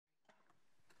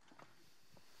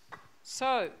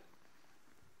So,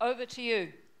 over to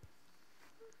you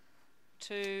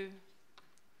to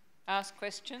ask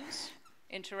questions,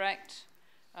 interact.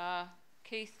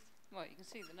 Keith, well, you can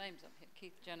see the names up here.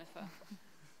 Keith, Jennifer,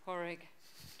 Horrig,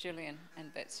 Gillian,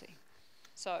 and Betsy.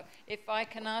 So, if I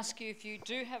can ask you, if you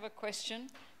do have a question,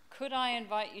 could I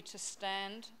invite you to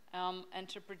stand and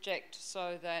to project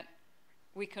so that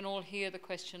we can all hear the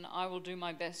question? I will do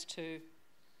my best to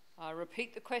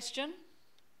repeat the question.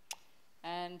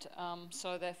 And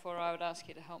so therefore I would ask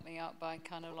you to help me out by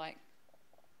kind of like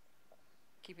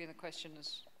keeping the question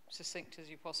as succinct as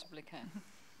you possibly can.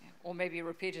 Yeah. Or maybe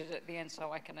repeat it at the end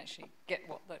so I can actually get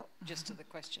what the gist of the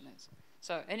question is.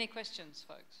 So any questions,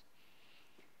 folks?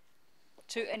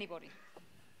 To anybody?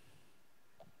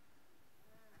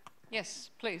 Yes,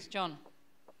 please, John.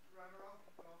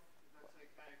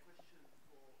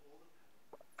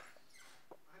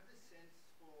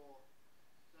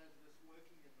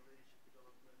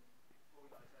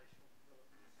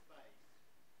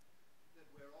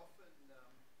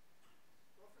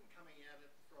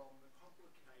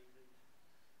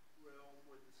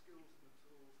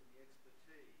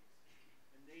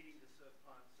 Needing to serve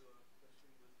clients who are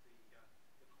wrestling with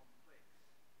the complex.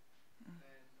 And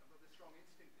I've got this strong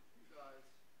instinct that you guys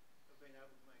have been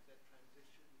able to make that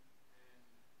transition and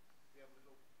be able to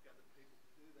help other people to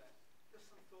do that.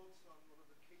 Just some thoughts on what are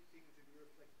the key things that you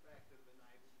reflect back that have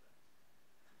enabled that?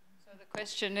 So the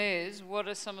question is,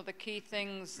 what are some of the key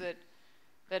things that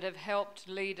have helped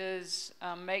leaders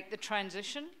make the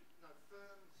transition? No,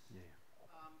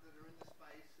 firms that are in the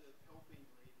space of helping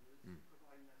leaders,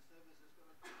 providing those services.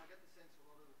 I get the sense a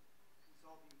lot of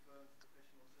consulting firms,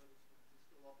 professional service firms are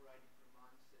still operating from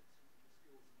mindsets and the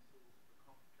skills and tools of the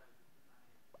complicated domain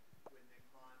when their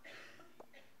clients are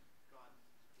needing guidance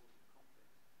and support in the complex.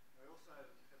 I also have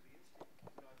the instinct that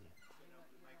you guys have been able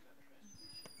to make that transition.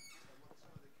 So what are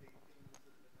some of the key things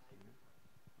that have enabled that?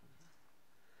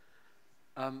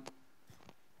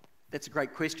 That's a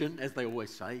great question, as they always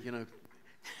say, you know.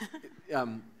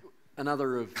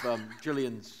 Another of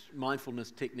Gillian's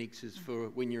mindfulness techniques is for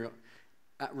when you're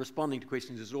responding to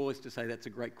questions is always to say that's a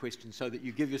great question so that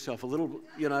you give yourself a little,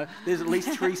 you know, there's at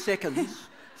least 3 seconds,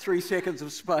 3 seconds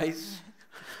of space.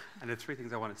 And the 3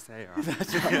 things I want to say are...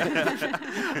 That's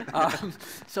right.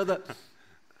 So that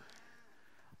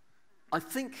I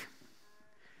think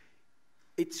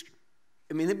it's,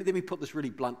 I mean, let me put this really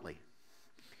bluntly.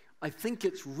 I think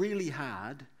it's really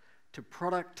hard to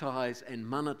productize and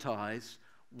monetize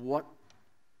what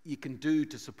you can do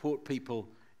to support people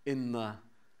in the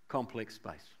complex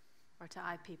space. Or to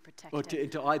IP protect or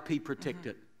it. to IP protect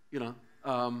it, you know.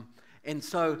 And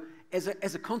so as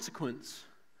a consequence,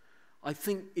 I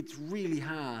think it's really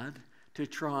hard to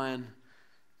try and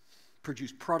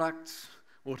produce products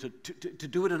or to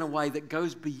do it in a way that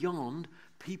goes beyond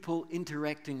people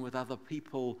interacting with other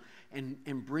people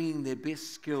and bringing their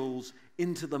best skills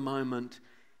into the moment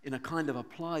in a kind of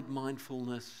applied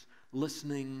mindfulness,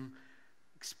 listening,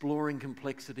 exploring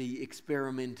complexity,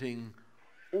 experimenting.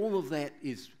 All of that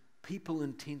is people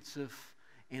intensive,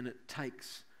 and it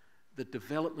takes the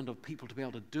development of people to be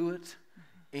able to do it.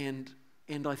 And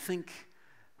I think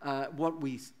what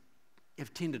we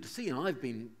have tended to see, and I've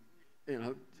been, you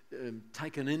know,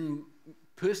 taken in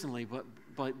personally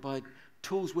by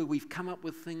tools where we've come up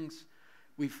with things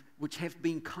which have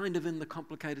been kind of in the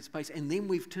complicated space, and then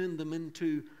we've turned them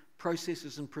into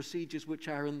processes and procedures which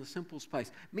are in the simple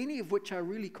space, many of which are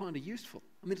really kind of useful.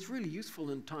 I mean, it's really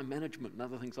useful in time management and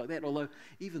other things like that, although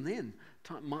even then,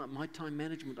 my time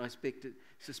management, I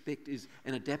suspect, is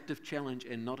an adaptive challenge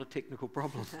and not a technical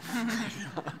problem.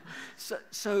 So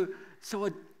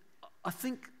I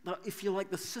think that if you like,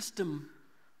 the system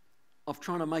of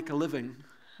trying to make a living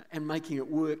and making it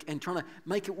work, and trying to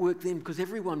make it work then because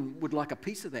everyone would like a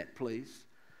piece of that, please,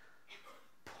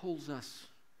 pulls us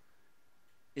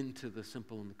into the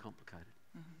simple and the complicated.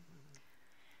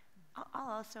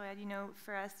 I'll also add, you know,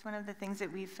 for us, one of the things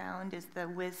that we've found is the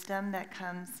wisdom that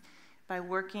comes by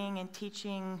working and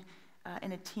teaching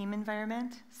in a team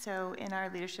environment. So in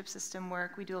our leadership system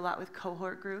work, we do a lot with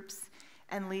cohort groups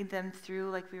and lead them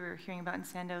through, like we were hearing about in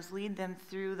Sandoz, lead them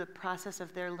through the process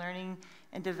of their learning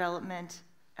and development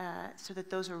so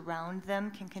that those around them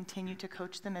can continue to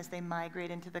coach them as they migrate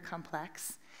into the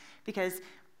complex. Because,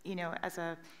 you know, as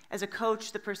a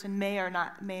coach, the person may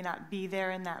not be there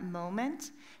in that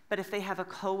moment, but if they have a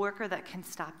coworker that can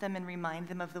stop them and remind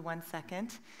them of the 1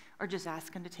 second, or just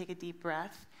ask them to take a deep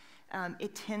breath,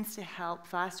 it tends to help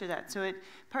foster that. So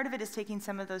part of it is taking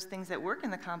some of those things that work in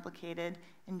the complicated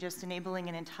and just enabling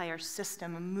an entire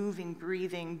system, a moving,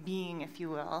 breathing being, if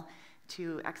you will,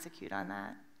 to execute on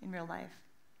that in real life.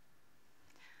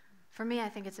 For me, I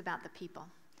think it's about the people,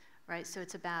 right? So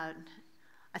it's about,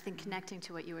 I think, connecting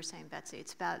to what you were saying, Betsy.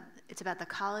 It's about the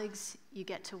colleagues you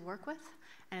get to work with,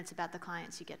 and it's about the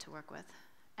clients you get to work with.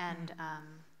 And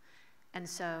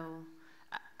so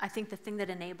I think the thing that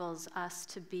enables us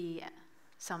to be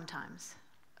sometimes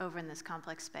over in this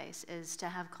complex space is to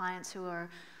have clients who are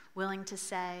willing to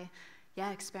say,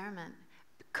 yeah, experiment,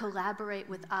 collaborate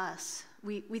with us.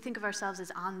 We think of ourselves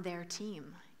as on their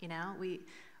team, you know?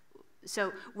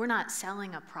 So we're not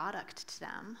selling a product to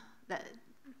them.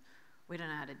 We don't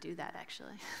know how to do that,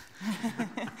 actually.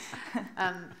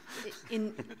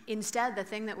 Instead, the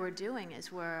thing that we're doing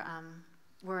is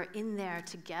we're in there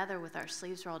together with our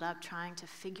sleeves rolled up, trying to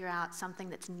figure out something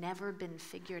that's never been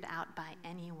figured out by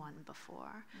anyone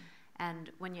before.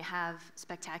 And when you have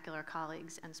spectacular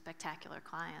colleagues and spectacular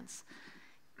clients,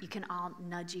 you can all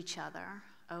nudge each other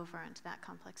over into that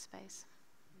complex space.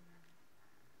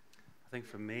 I think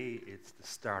for me, it's the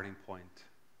starting point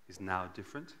is now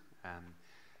different.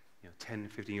 10,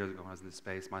 15 years ago when I was in this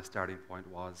space, my starting point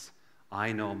was,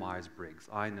 I know Myers-Briggs,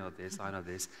 I know this,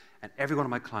 and every one of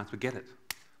my clients would get it,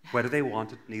 whether they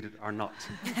want it, need it, or not,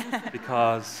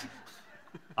 because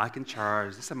I can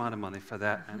charge this amount of money for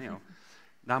that, and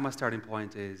now my starting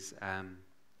point is,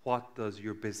 what does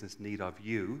your business need of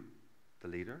you, the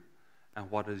leader,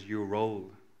 and what does your role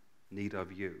need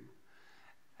of you,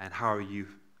 and how are you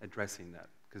addressing that?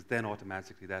 Because then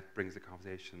automatically that brings the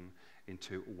conversation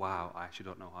into, wow, I actually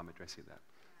don't know how I'm addressing that.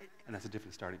 And that's a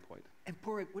different starting point. And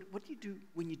Porrig, what do you do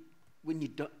when you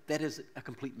don't, that is a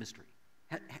complete mystery?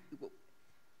 When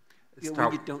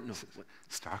you don't know.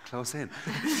 Start close in.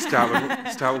 Start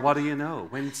with what do you know?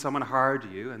 When someone hired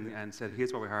you and said,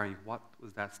 here's what we're hiring you, what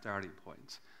was that starting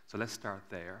point? So let's start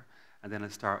there. And then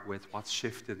let's start with what's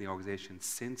shifted in the organization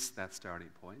since that starting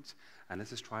point. And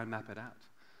let's just try and map it out.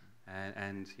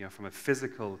 And from a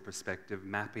physical perspective,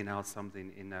 mapping out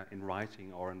something in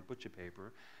writing or on butcher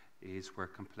paper is where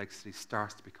complexity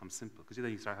starts to become simple, because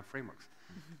then you start to have frameworks.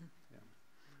 Yeah.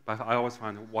 But I always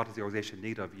find what does the organization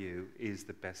need of you is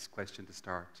the best question to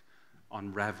start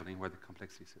unraveling where the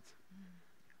complexity sits.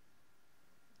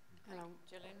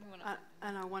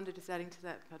 And I wonder, just adding to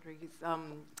that, Patrick, is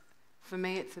for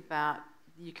me it's about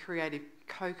your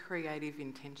co-creative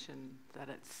intention, that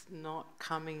it's not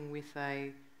coming with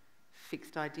a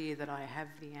fixed idea that I have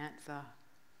the answer,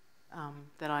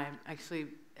 that I am actually,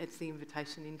 it's the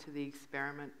invitation into the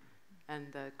experiment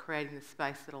and creating the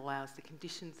space that allows the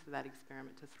conditions for that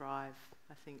experiment to thrive.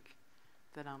 I think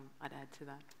that I'd add to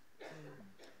that.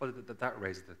 Well, that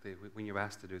raises that when you're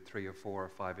asked to do 3 or 4 or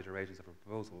 5 iterations of a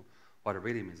proposal, what it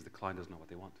really means is the client doesn't know what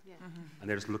they want. Yeah. And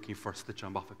they're just looking for us to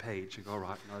jump off a page and go,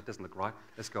 right, no, it doesn't look right,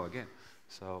 let's go again.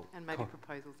 So and maybe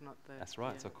proposal's not the... That's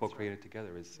right, so co-create it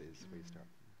together is where you start.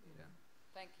 Yeah.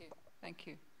 Thank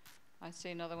you. I see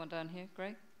another one down here.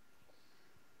 Greg?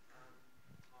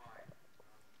 Hi.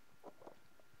 I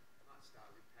might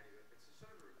start with Patty, but it's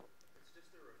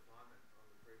just a refinement on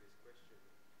the previous question,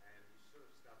 and you sort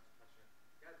of started to touch on it.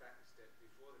 Go back a step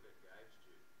before they've engaged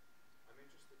you. I'm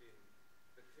interested in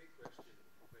the key questions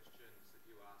that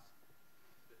you ask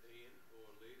the Ian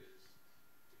or leaders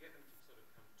to get them to sort of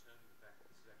come to terms with the fact that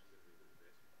this is actually going to be a good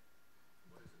investment.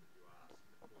 What is it that you ask?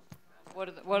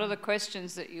 What are the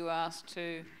questions that you ask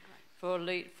for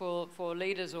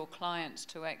leaders or clients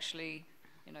to actually,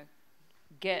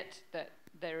 get that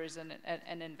there is an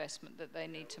investment that they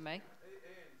need to make?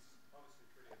 Ian's obviously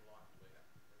pretty enlightened leader,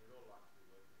 and we'd all like to be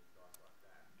working with guys like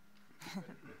that. But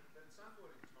at some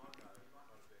point in time, though, he might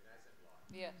not have been as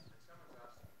enlightened. Yes. And someone's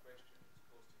asked him a question that's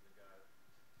caused him to go,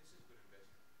 this is a good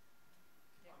investment.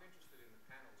 Yeah. I'm interested in the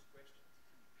panel's questions.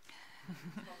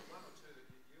 It's not the one or two that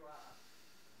you ask,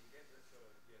 and you get this sort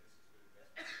of, yeah, this is a good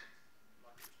investment. I'd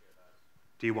like to share those.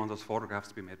 Do you want those photographs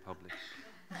to be made public?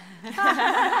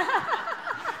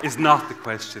 Is not the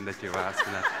question that you ask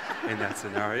in that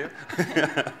scenario.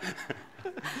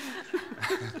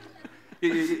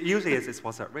 Usually it's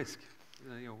what's at risk.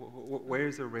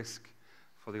 Where's the risk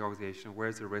for the organization?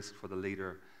 Where's the risk for the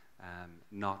leader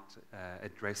not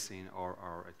addressing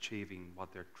or achieving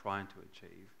what they're trying to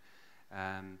achieve?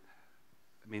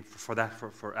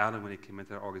 For Alan, when he came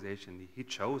into the organization, he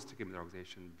chose to come into the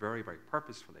organization very, very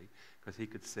purposefully, because he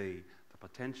could see the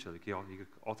potential. He could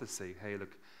also see, hey,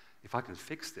 look, if I can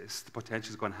fix this, the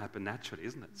potential is going to happen naturally,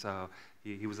 isn't it? So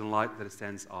he was enlightened in the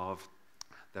sense of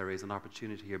there is an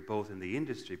opportunity here both in the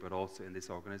industry but also in this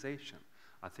organization.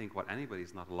 I think what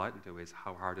anybody's not enlightened to is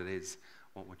how hard it is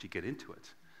once you get into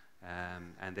it.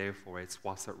 And therefore, it's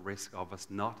what's at risk of us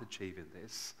not achieving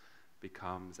this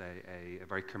becomes a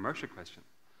very commercial question.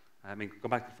 I mean, go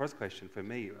back to the first question. For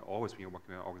me, always when you're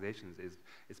working with organizations,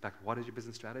 it's back to what is your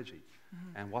business strategy,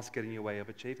 and what's getting in your way of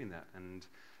achieving that, and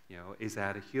is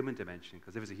that a human dimension?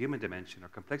 Because if it's a human dimension or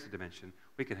complexity dimension,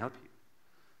 we can help you.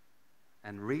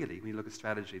 And really, when you look at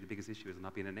strategy, the biggest issue is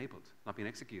not being enabled, not being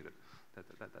executed.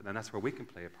 And that's where we can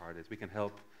play a part, is we can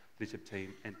help the leadership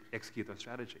team and execute their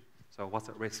strategy. So what's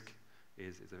at risk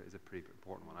is a pretty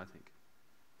important one, I think.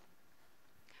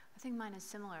 I think mine is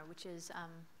similar, which is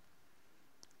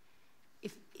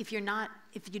if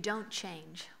you don't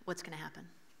change, what's going to happen?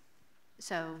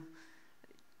 So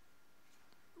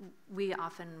we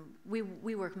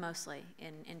work mostly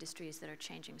in industries that are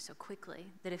changing so quickly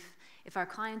that if our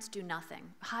clients do nothing,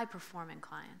 high-performing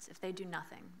clients, if they do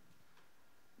nothing,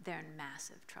 they're in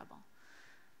massive trouble.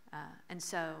 And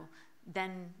so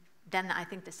then I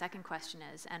think the second question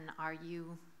is, and are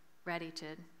you ready to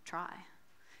try?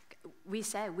 We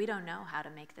say we don't know how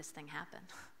to make this thing happen,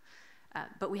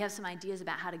 but we have some ideas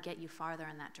about how to get you farther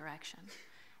in that direction.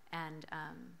 And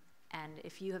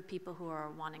if you have people who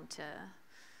are wanting to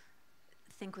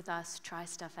think with us, try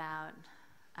stuff out,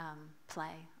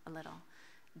 play a little,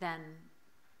 then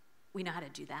we know how to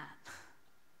do that.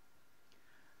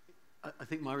 I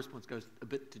think my response goes a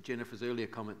bit to Jennifer's earlier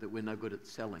comment that we're no good at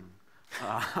selling.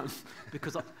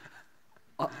 Because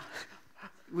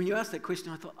when you asked that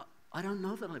question, I thought, I don't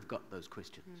know that I've got those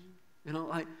questions.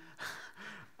 I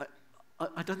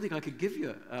don't think I could give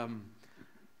you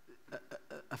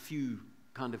a few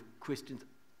kind of questions.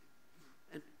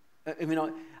 I mean,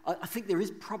 I think there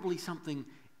is probably something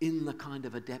in the kind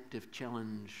of adaptive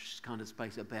challenge kind of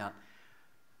space about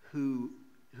who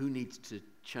needs to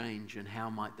change and how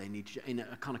might they need to, in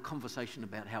a kind of conversation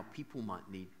about how people might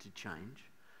need to change.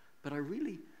 But I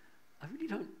really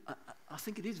don't. I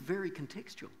think it is very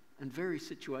contextual and very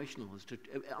situational.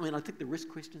 I think the risk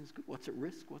question is good. What's at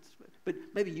risk? But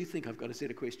maybe you think I've got a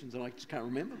set of questions and I just can't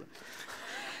remember them.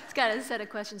 It's got a set of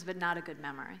questions, but not a good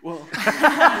memory. Well,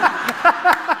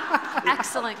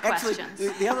 excellent questions. Actually,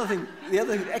 the other thing.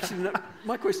 Actually, no,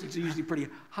 my questions are usually pretty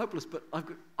hopeless, but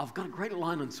I've got a great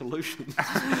line on solutions.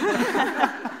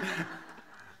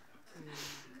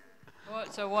 Well,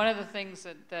 so one of the things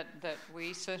that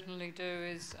we certainly do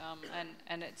is,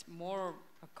 and it's more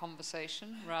a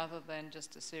conversation rather than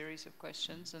just a series of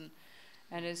questions, and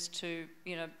is to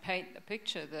paint a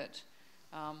picture that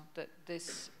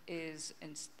this is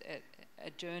a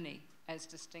journey as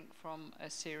distinct from a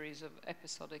series of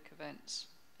episodic events,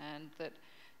 and that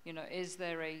is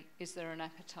there an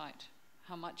appetite?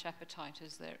 How much appetite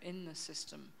is there in the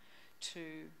system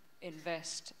to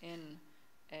invest in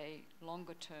a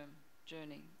longer term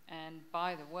journey? And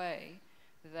by the way,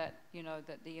 that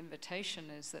the invitation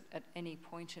is that at any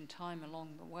point in time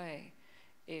along the way,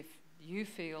 if you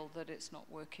feel that it's not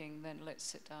working, then let's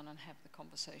sit down and have the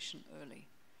conversation early.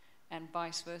 And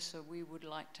vice versa, we would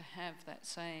like to have that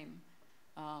same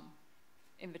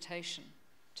invitation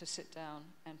to sit down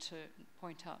and to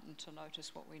point out and to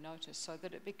notice what we notice, so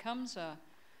that it becomes a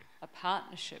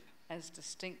partnership as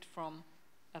distinct from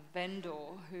a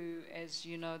vendor who, as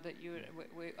you know, that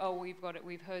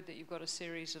we've heard that you've got a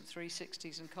series of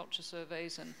 360s and culture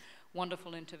surveys and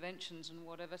wonderful interventions and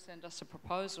whatever, send us a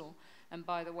proposal. And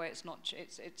by the way, it's not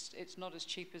as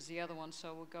cheap as the other one,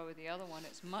 so we'll go with the other one.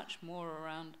 It's much more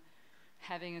around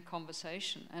having a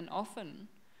conversation. And often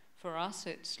for us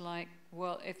it's like,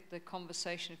 well, if the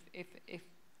conversation, if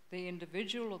the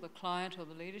individual or the client or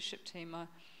the leadership team are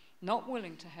not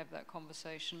willing to have that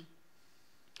conversation,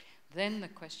 then the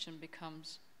question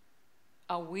becomes,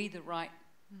 are we the right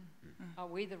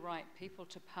people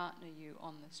to partner you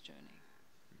on this journey?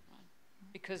 Right?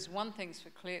 Because one thing's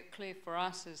clear for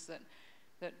us is that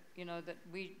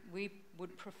we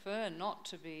would prefer not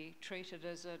to be treated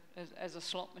as a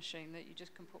slot machine that you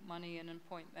just can put money in and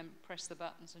point and press the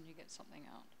buttons and you get something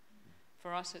out.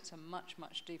 For us, it's a much,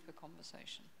 much deeper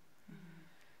conversation.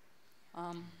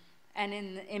 And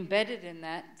embedded in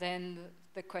that, then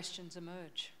the questions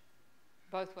emerge,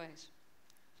 both ways,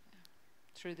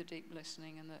 through the deep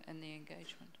listening and the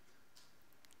engagement.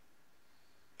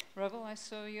 Revel, I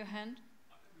saw your hand.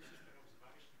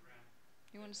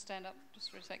 You want to stand up just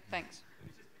for a sec? Thanks.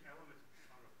 It's just an element of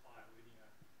trying to apply a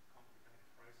linear, complicated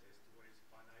process to what is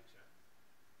by nature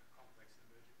a complex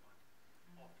and emergent one,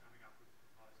 of coming up with a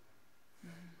proposal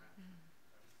and going around.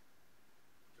 So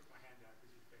I took my hand out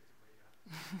because you effectively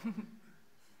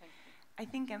I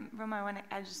think, Roma, I want to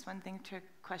add just one thing to a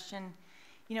question.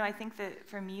 I think that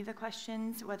for me, the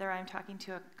questions, whether I'm talking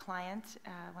to a client,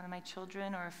 one of my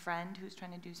children, or a friend who's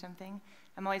trying to do something,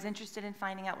 I'm always interested in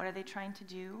finding out what are they trying to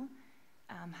do,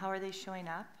 how are they showing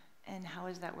up, and how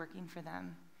is that working for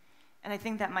them? And I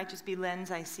think that might just be lens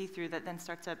I see through that then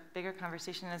starts a bigger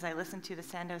conversation. As I listen to the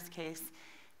Sandoz case,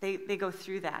 they go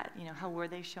through that. You know, how were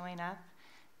they showing up?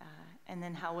 And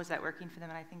then how was that working for them?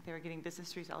 And I think they were getting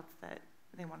business results that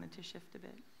they wanted to shift a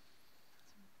bit.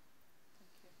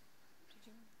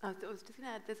 I was just going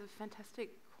to add, there's a fantastic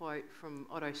quote from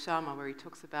Otto Scharmer where he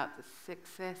talks about the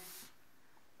success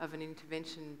of an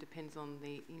intervention depends on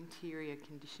the interior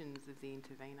conditions of the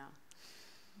intervener.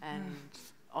 And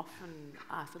often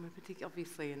us, I mean, particularly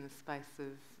obviously in the space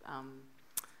of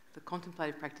the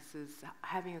contemplative practices,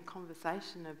 having a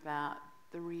conversation about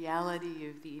the reality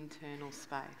of the internal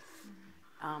space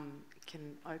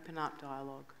can open up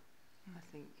dialogue, I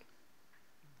think.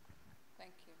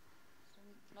 Thank you. Is there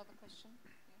another question?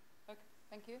 Yeah. Okay.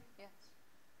 Thank you. Yes.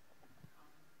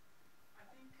 I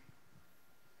think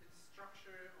the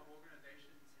structure of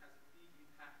organizations has a big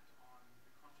impact on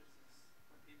the consciousness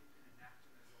that people can enact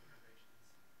in those organizations.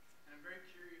 And I'm very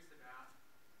curious about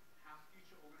how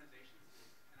future organizations look.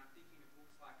 And I'm thinking of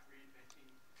books like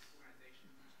Reinventing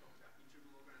Organizations, which talk about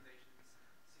integral organizations,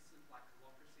 systems like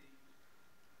holacracy.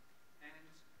 And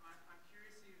I'm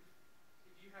curious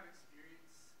if you have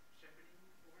experience shepherding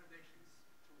organizations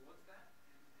towards that,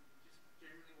 and just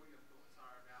generally what your thoughts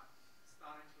are about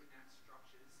starting to enact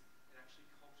structures that actually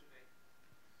cultivate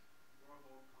more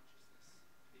evolved consciousness of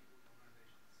people in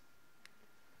organizations.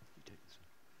 You take this one.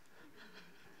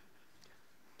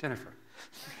 Jennifer.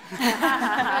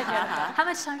 How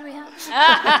much time do we have?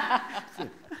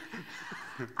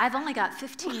 I've only got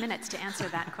 15 minutes to answer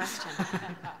that question.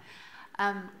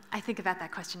 I think about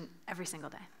that question every single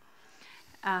day.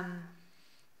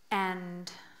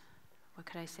 And what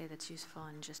could I say that's useful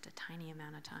in just a tiny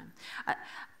amount of time?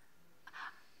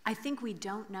 I think we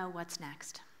don't know what's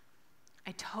next.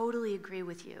 I totally agree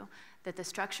with you that the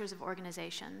structures of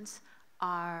organizations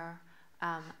are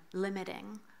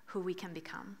limiting who we can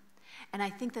become. And I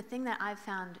think the thing that I've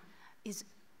found is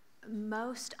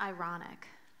most ironic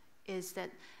is that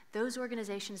those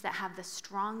organizations that have the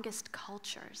strongest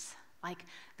cultures, like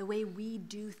the way we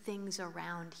do things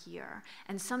around here,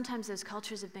 and sometimes those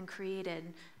cultures have been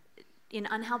created in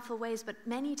unhelpful ways, but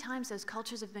many times those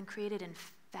cultures have been created in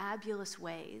fabulous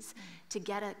ways to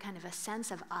get a kind of a sense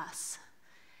of us.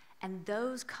 And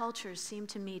those cultures seem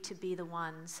to me to be the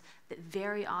ones that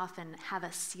very often have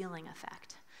a ceiling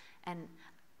effect and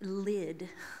lid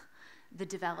the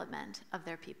development of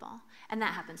their people. And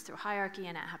that happens through hierarchy,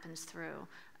 and it happens through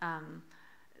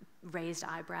raised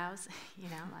eyebrows, you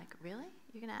know, like, really?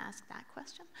 You're gonna ask that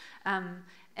question?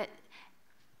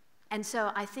 And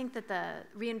so I think that the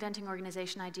reinventing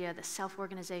organization idea, the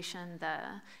self-organization, the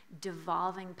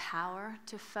devolving power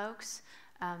to folks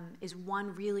is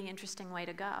one really interesting way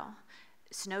to go.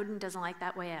 Snowden doesn't like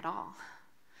that way at all.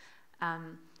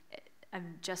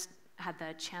 I've just had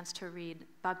the chance to read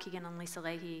Bob Keegan and Lisa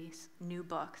Leahy's new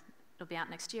book. It'll be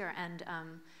out next year, and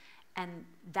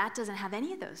that doesn't have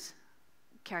any of those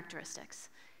characteristics.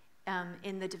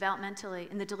 In the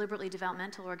deliberately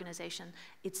developmental organization,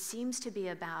 it seems to be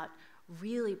about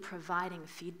really providing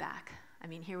feedback. I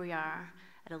mean, here we are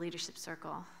at a leadership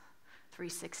circle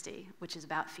 360, which is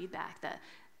about feedback.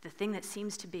 The thing that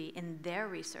seems to be, in their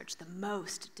research, the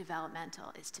most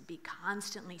developmental is to be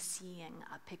constantly seeing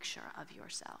a picture of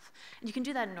yourself. And you can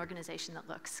do that in an organization that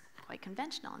looks quite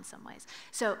conventional in some ways.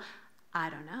 So, I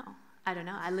don't know.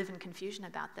 I live in confusion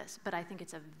about this, but I think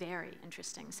it's a very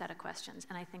interesting set of questions,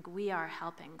 and I think we are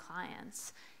helping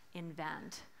clients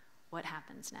invent what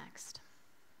happens next.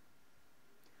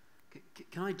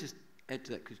 Can I just add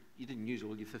to that, because you didn't use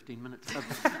all your 15 minutes.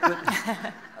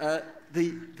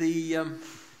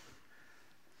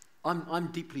 I'm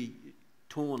deeply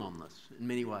torn on this in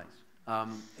many ways,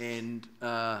 and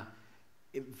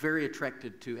very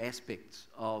attracted to aspects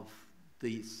of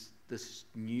these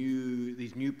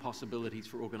new possibilities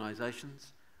for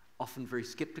organisations. Often very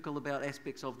sceptical about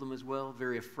aspects of them as well.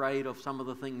 Very afraid of some of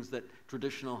the things that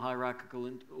traditional hierarchical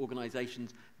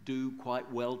organisations do quite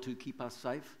well to keep us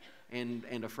safe,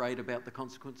 and afraid about the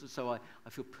consequences. So I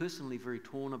feel personally very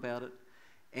torn about it,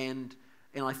 and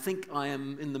I think I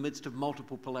am in the midst of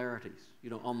multiple polarities, you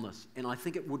know, on this. And I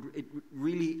think it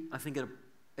really, I think at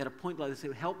a point like this,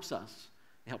 it helps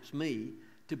me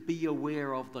to be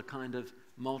aware of the kind of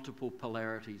multiple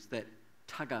polarities that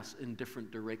tug us in different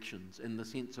directions, in the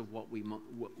sense of what we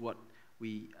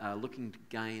are looking to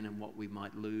gain and what we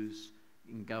might lose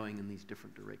in going in these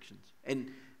different directions.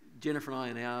 And Jennifer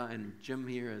and I and Jim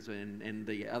here and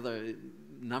the other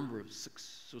number of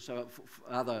 6 or so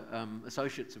other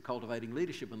associates of cultivating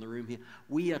leadership in the room here,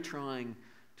 we are trying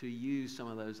to use some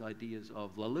of those ideas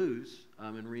of Laloux's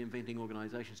in reinventing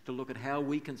organisations to look at how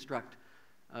we construct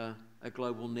a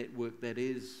global network that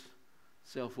is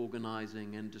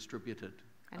self-organizing and distributed.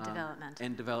 And developmental.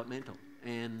 And developmental.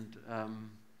 And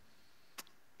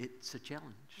it's a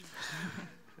challenge.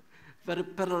 but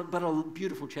a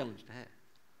beautiful challenge to have.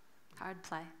 Hard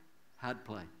play. Hard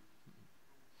play.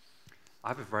 I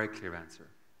have a very clear answer.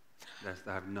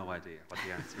 I have no idea what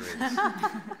the answer is.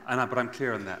 But I'm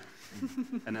clear on that.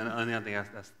 And I think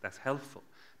that's helpful,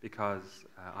 because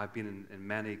I've been in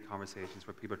many conversations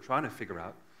where people are trying to figure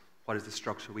out what is the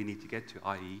structure we need to get to,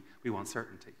 i.e. we want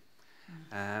certainty.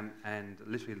 And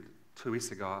literally 2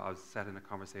 weeks ago, I was sat in a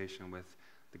conversation with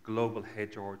the global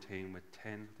HR team with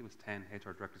 10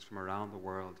 HR directors from around the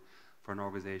world for an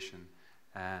organization,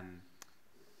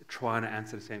 trying to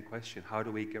answer the same question: how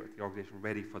do we get the organization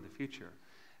ready for the future?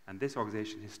 And this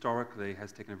organization historically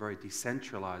has taken a very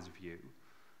decentralized view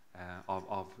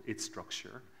of its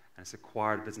structure, and it's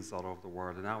acquired businesses all over the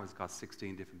world, and now it's got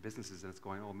 16 different businesses, and it's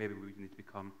going, oh, maybe we need to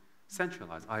become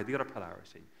centralized, the other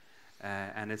polarity.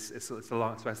 And it's a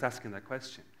lot, so I was asking that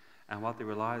question. And what they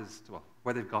realized, well,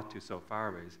 where they've got to so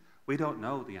far is, we don't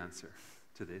know the answer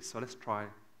to this, so let's try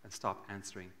and stop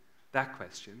answering that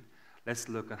question. Let's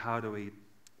look at how do we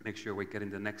make sure we're getting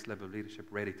the next level of leadership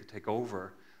ready to take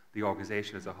over the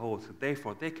organization as a whole, so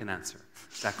therefore they can answer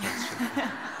that question.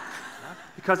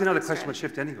 Because the question will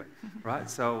shift anyway, right?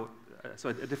 So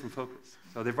a different focus.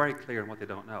 So they're very clear on what they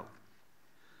don't know.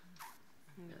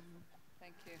 Yeah.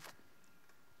 Thank you.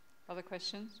 Other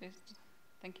questions? Yes.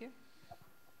 Thank you.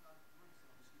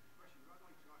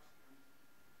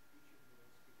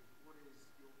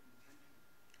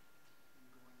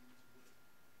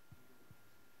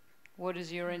 What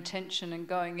is your intention in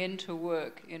going into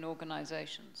work in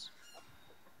organisations?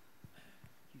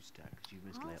 You start, because you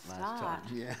missed I'll last start.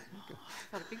 time. Yeah.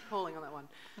 Got a big calling on that one.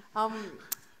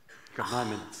 Got 9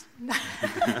 minutes.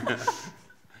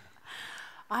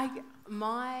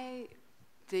 My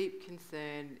deep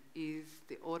concern is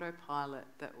the autopilot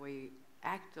that we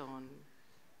act on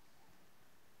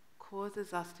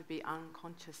causes us to be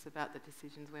unconscious about the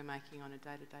decisions we're making on a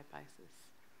day-to-day basis.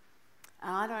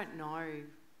 And I don't know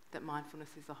that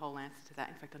mindfulness is the whole answer to that.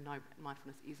 In fact, I know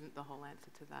mindfulness isn't the whole answer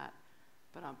to that.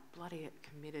 But I'm bloody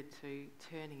committed to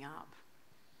turning up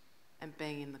and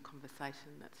being in the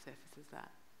conversation that surfaces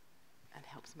that and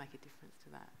helps make a difference to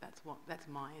that. That's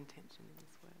my intention in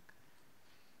this work.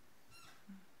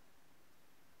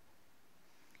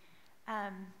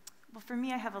 Well, for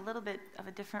me, I have a little bit of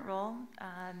a different role.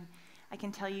 I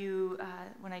can tell you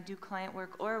when I do client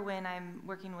work or when I'm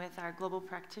working with our global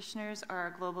practitioners or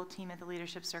our global team at the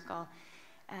Leadership Circle,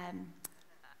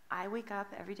 I wake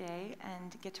up every day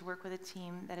and get to work with a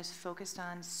team that is focused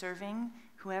on serving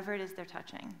whoever it is they're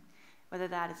touching, whether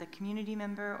that is a community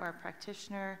member or a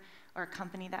practitioner or a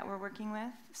company that we're working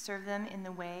with, serve them in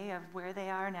the way of where they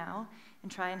are now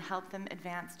and try and help them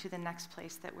advance to the next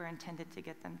place that we're intended to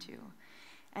get them to.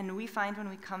 And we find when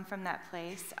we come from that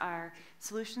place, our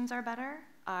solutions are better,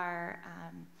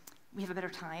 we have a better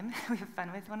time, we have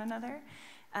fun with one another,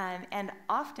 and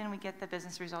often we get the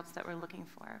business results that we're looking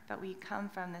for. But we come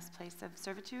from this place of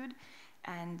servitude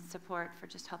and support for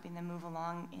just helping them move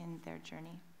along in their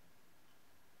journey.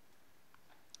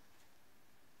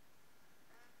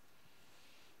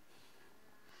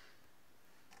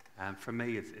 For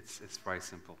me, it's very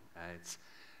simple. It's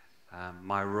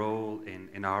my role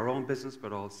in our own business,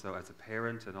 but also as a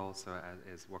parent and also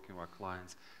as working with our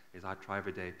clients, is I try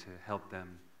every day to help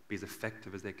them be as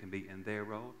effective as they can be in their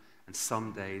role, and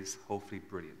some days, hopefully,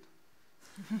 brilliant.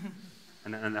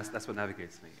 and that's what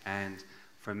navigates me. And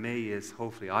for me, is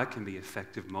hopefully I can be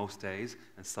effective most days,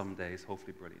 and some days,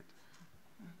 hopefully, brilliant.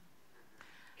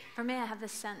 For me, I have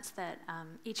this sense that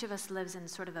each of us lives in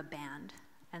sort of a band,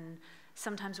 and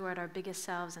sometimes we're at our biggest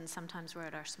selves, and sometimes we're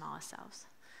at our smallest selves.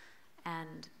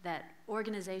 And that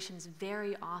organizations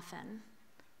very often,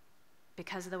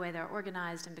 because of the way they're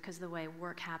organized and because of the way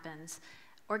work happens,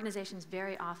 organizations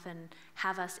very often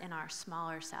have us in our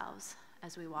smaller selves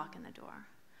as we walk in the door.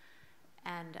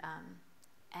 And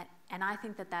I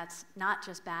think that that's not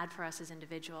just bad for us as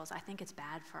individuals, I think it's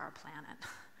bad for our planet.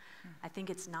 I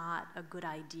think it's not a good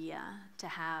idea to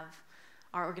have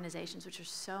our organizations, which are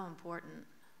so important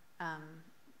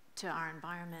to our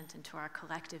environment and to our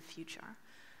collective future,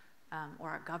 or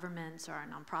our governments or our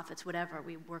nonprofits, whatever.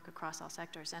 We work across all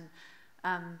sectors.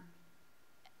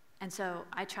 And so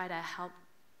I try to help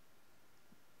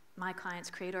my clients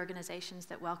create organizations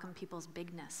that welcome people's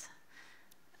bigness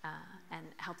and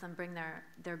help them bring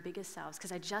their biggest selves.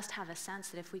 Because I just have a sense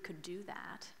that if we could do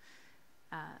that,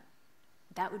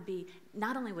 that would be,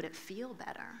 not only would it feel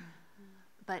better,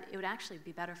 but it would actually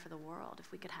be better for the world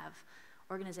if we could have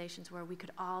organizations where we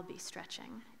could all be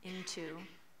stretching into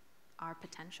our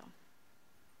potential.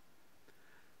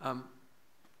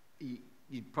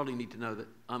 You probably need to know that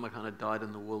I'm a kind of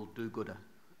dyed-in-the-wool do-gooder.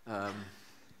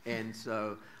 And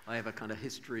so I have a kind of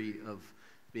history of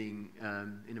being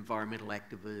an environmental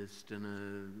activist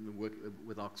and work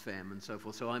with Oxfam and so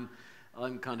forth. So I'm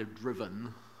kind of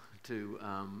driven to,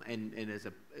 and as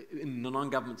in the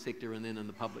non-government sector and then in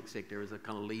the public sector as a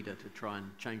kind of leader to try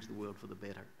and change the world for the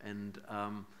better. And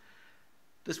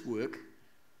this work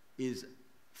is,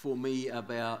 for me,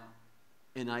 about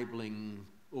enabling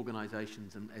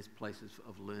organisations and as places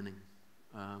of learning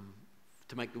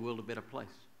to make the world a better place.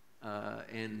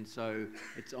 And so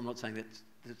I'm not saying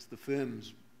that's the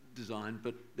firm's design,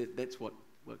 but that's what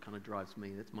kind of drives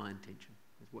me. That's my intention.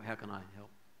 How can I help?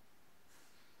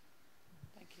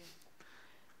 Thank you.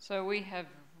 So we have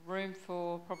room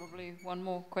for probably one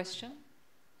more question.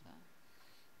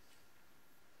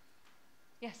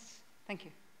 Yes, thank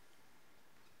you.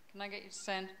 Can I get you to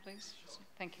stand, please? Sure.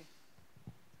 Thank you.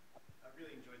 I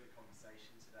really enjoyed the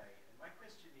conversation today. And my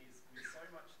question is, with so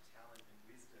much talent and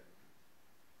wisdom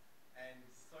and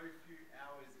so few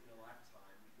hours in a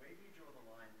lifetime, where do you draw the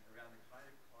line around the kind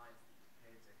of clients that you're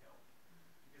prepared to help?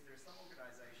 Because there are some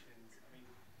organisations, I mean,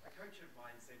 a coach of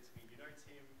mine said to me, you know,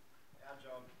 Tim, our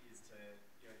job is to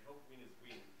help winners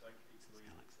win, don't fix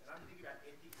losers. And I'm thinking about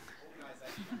ethics of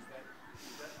organisations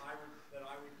that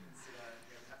I would consider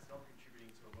perhaps not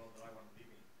contributing to a world that I want to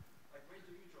live in. Like, where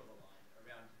do you draw the line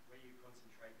around where you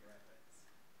concentrate your efforts?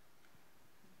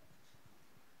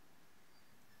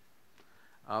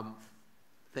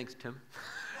 Thanks, Tim.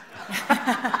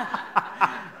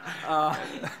 Are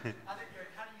there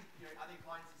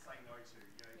clients you say no to?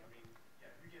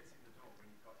 Who gets in the door when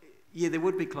you've got... Yeah, there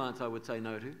would be clients I would say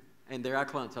no to, and there are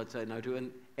clients I'd say no to,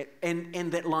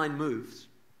 and that line moves.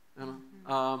 You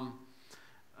know?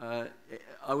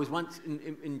 I was once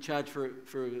in charge for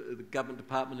the government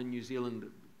department in New Zealand.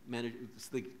 It's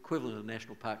the equivalent of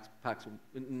National Parks,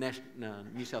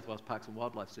 New South Wales Parks and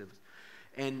Wildlife Service,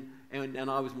 and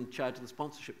I was in charge of the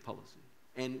sponsorship policy.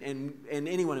 And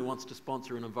anyone who wants to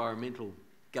sponsor an environmental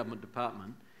government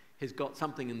department has got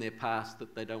something in their past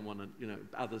that they don't want to,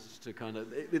 others to kind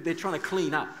of. They're trying to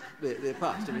clean up their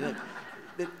past. I mean,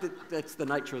 that's the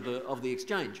nature of the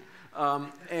exchange.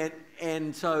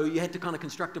 And so you had to kind of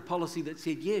construct a policy that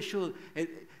said, yeah, sure.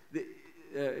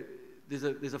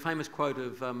 There's a famous quote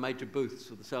of Major Booth's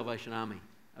of the Salvation Army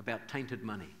about tainted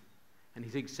money. And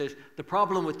he says, the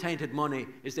problem with tainted money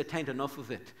is there tain't enough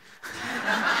of it.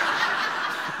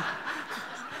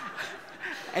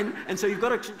 And so you've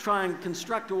got to try and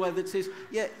construct a way that says,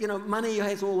 yeah, money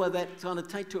has all of that kind of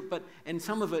taint to it, and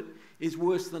some of it is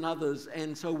worse than others,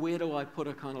 and so where do I put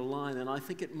a kind of line? And I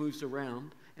think it moves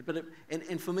around.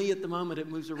 And for me at the moment, it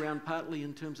moves around partly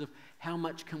in terms of how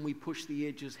much can we push the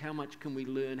edges, how much can we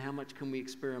learn, how much can we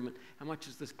experiment, how much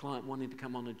is this client wanting to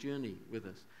come on a journey with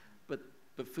us.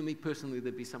 But for me personally,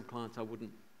 there'd be some clients I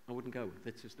wouldn't go with.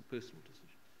 That's just a personal decision.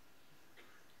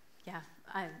 Yeah,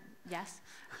 yes.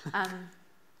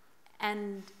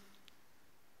 And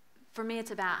for me,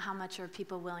 it's about how much are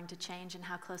people willing to change and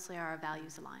how closely are our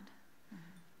values aligned.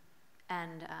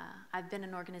 And I've been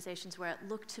in organizations where it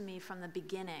looked to me from the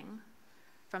beginning,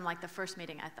 from like the first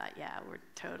meeting, I thought, yeah, we're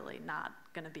totally not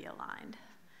going to be aligned.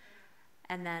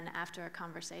 And then after a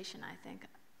conversation, I think,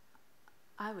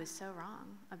 I was so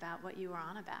wrong about what you were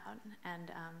on about,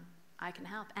 and I can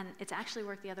help. And it's actually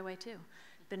worked the other way too.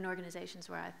 Been in organizations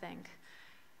where I think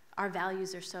our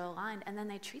values are so aligned, and then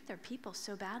they treat their people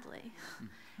so badly.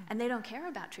 And they don't care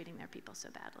about treating their people so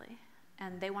badly.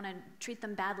 And they want to treat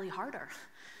them badly harder.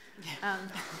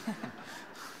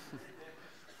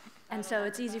 And so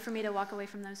it's easy for me to walk away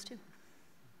from those too.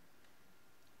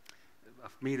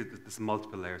 For me, there's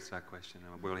multiple layers to that question.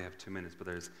 We only have 2 minutes, but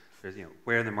there's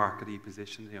where in the market are you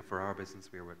positioned? For our business,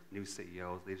 we're with new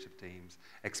CEOs, leadership teams,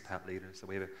 expat leaders. So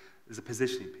there's a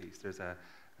positioning piece. There's a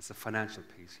financial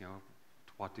piece. To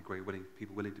what degree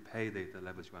people willing to pay the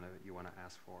levels you want to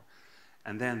ask for,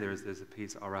 and then there's a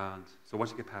piece around. So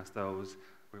once you get past those,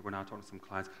 we're now talking to some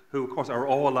clients who, of course, are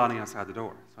all lining outside the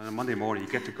door. So on a Monday morning, you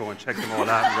get to go and check them all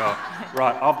out and go,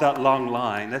 right, of that long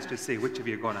line, let's just see which of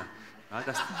you are going to. Right?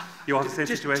 You want the same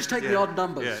situation? Just take the odd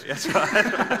numbers. Yeah, that's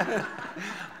right.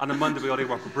 On a Monday, we only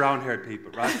work with brown-haired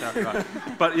people, right? That's right.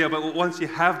 But once you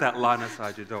have that line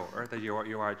outside your door that you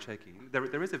are checking,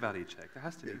 there is a value check. There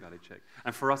has to be a value check.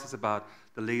 And for us, it's about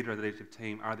the leader, the leadership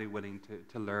team. Are they willing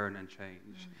to learn and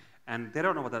change? And they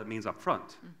don't know what that means up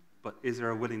front. But is there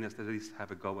a willingness to at least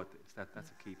have a go at this? That's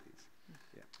a key piece.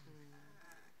 Yeah.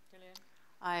 Gillian?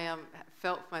 I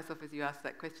felt for myself as you asked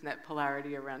that question, that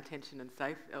polarity around tension and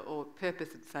safety, or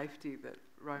purpose and safety that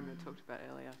Roman talked about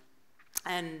earlier.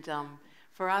 And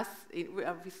for us,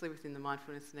 obviously within the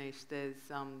mindfulness niche, there's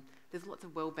lots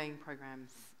of wellbeing programs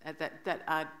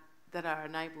that are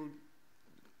enabled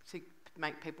to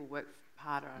make people work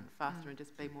harder and faster and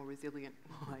just be more resilient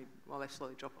while they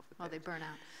slowly drop off the While they bench. burn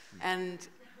out.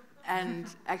 And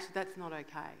actually, that's not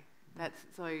okay.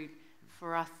 So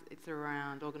for us, it's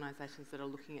around organisations that are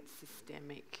looking at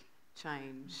systemic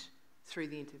change through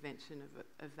the intervention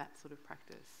of that sort of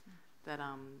practice that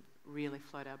really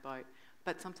float our boat.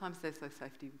 But sometimes there's those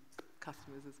safety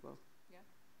customers as well. Yeah.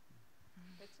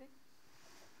 Betsy?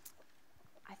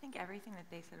 I think everything that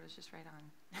they said was just right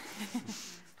on.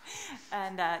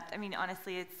 And I mean,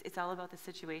 honestly, it's all about the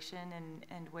situation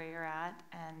and where you're at,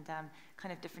 and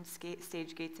kind of different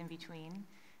stage gates in between.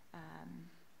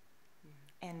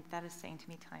 And that is saying to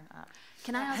me, time up.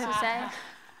 Can I also say,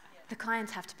 the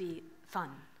clients have to be fun.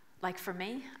 Like for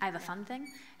me, I have a fun thing,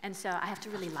 and so I have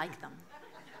to really like them.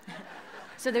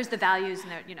 So there's the values,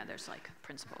 and there's like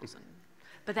principles,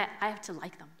 but that I have to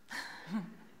like them.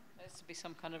 There has to be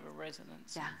some kind of a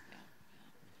resonance. Yeah.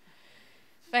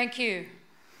 Thank you.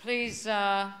 Please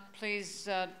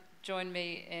join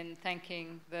me in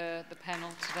thanking the panel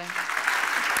today.